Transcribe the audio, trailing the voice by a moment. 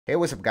Hey,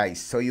 what's up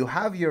guys? So you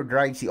have your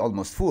drive C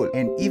almost full,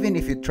 and even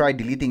if you try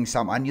deleting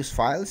some unused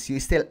files, you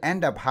still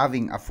end up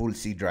having a full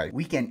C drive.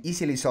 We can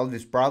easily solve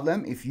this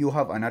problem if you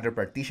have another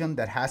partition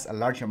that has a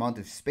large amount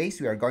of space.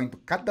 We are going to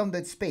cut down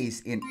that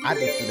space and add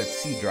it to that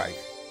C drive.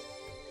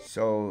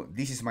 So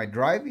this is my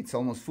drive, it's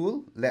almost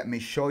full. Let me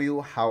show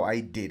you how I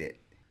did it.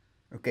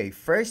 Okay,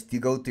 first you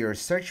go to your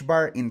search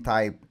bar and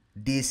type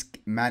disk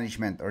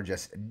management or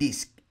just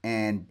disk,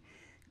 and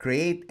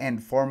create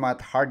and format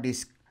hard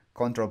disk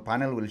control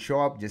panel will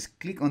show up. Just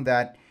click on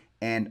that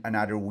and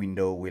another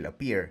window will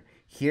appear.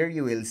 Here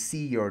you will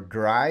see your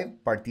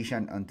drive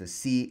partitioned onto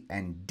C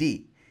and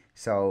D.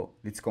 So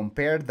let's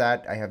compare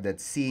that. I have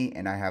that C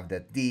and I have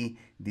that D,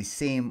 the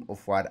same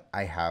of what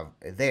I have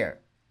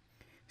there.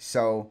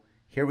 So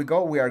here we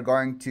go. We are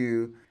going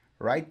to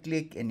right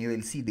click and you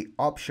will see the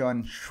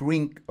option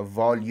shrink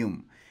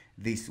volume.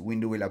 This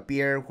window will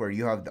appear where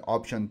you have the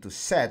option to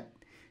set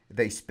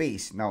the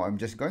space. Now I'm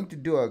just going to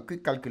do a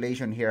quick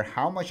calculation here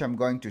how much I'm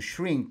going to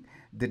shrink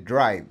the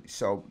drive.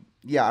 So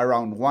yeah,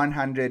 around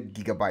 100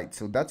 gigabytes.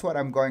 So that's what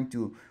I'm going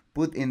to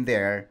put in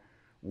there,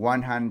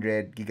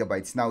 100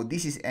 gigabytes. Now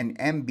this is an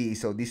MB,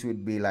 so this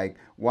would be like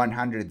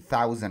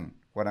 100,000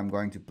 what I'm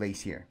going to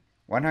place here.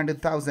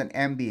 100,000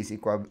 MB is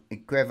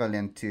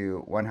equivalent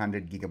to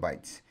 100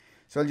 gigabytes.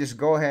 So I'll just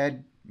go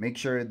ahead, make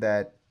sure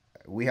that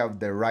we have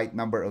the right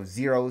number of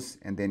zeros,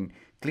 and then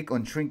click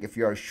on shrink if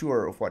you are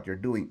sure of what you're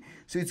doing.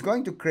 So it's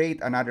going to create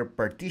another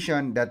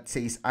partition that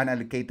says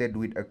unallocated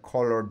with a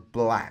colored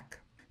black.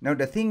 Now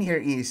the thing here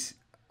is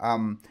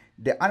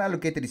the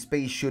unallocated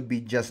space should be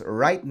just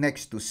right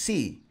next to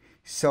C.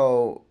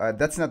 So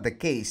that's not the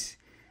case,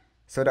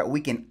 so that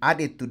we can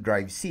add it to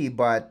drive C,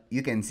 but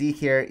you can see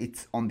here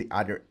it's on the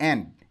other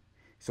end.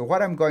 So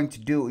what I'm going to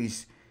do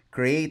is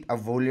create a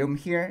volume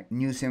here,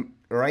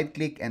 right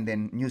click and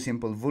then new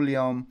simple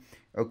volume,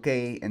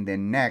 okay, and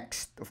then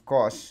next, of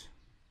course.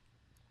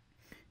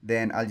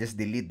 Then I'll just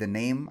delete the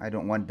name. I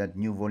don't want that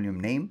new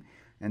volume name,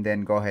 and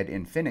then go ahead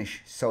and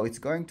finish. So it's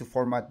going to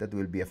format. That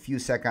will be a few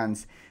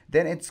seconds.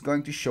 Then it's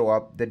going to show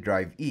up the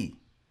drive E.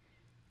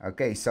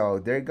 Okay, so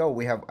there you go.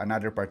 We have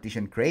another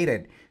partition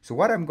created. So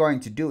what I'm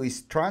going to do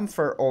is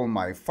transfer all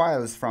my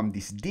files from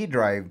this D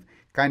drive,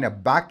 kind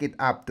of back it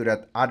up to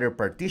that other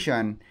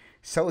partition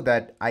so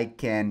that I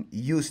can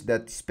use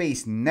that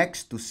space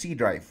next to C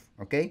drive.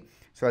 Okay,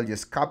 so I'll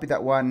just copy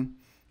that one.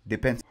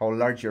 Depends how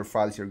large your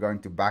files you're going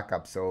to back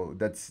up. So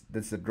that's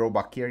the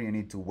drawback here. You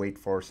need to wait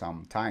for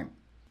some time.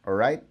 All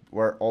right,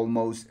 we're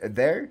almost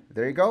there.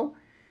 There you go.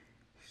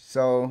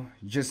 So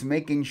just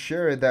making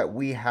sure that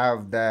we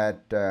have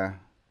that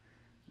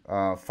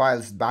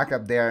files back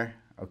up there.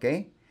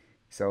 Okay,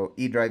 so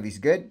E drive is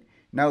good.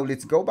 Now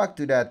let's go back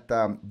to that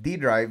D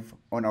drive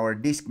on our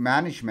disk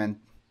management.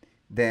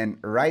 Then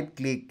right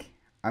click.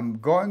 I'm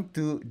going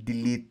to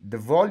delete the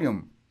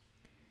volume.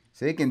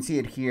 So you can see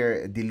it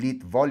here,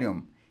 delete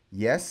volume.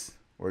 Yes,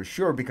 we're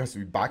sure because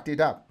we backed it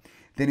up.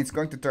 Then it's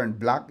going to turn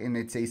black and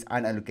it says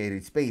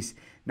unallocated space.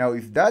 Now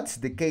if that's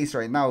the case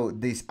right now,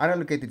 this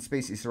unallocated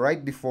space is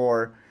right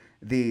before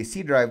the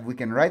C drive. We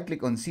can right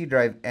click on C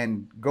drive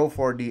and go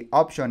for the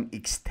option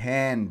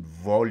extend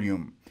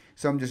volume.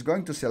 So I'm just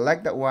going to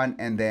select that one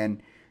and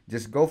then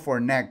just go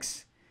for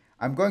next.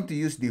 I'm going to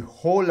use the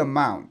whole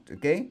amount,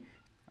 okay?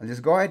 I'll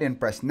just go ahead and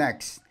press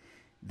next.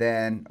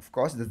 Then of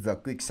course that's the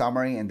quick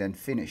summary, and then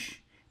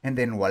finish. And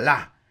then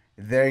voila,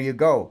 there you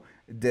go.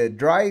 The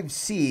drive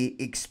C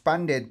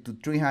expanded to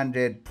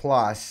 300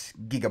 plus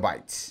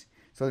gigabytes.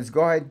 So let's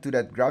go ahead to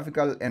that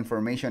graphical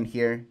information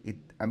here.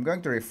 I'm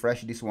going to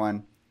refresh this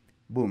one.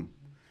 Boom.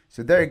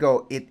 So there you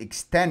go. It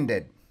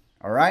extended.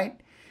 All right.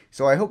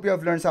 So I hope you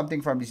have learned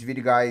something from this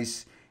video,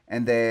 guys.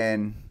 And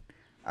then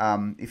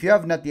if you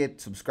have not yet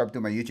subscribed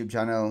to my YouTube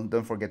channel,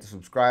 don't forget to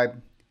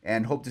subscribe,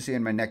 and hope to see you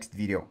in my next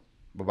video.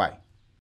 Bye-bye.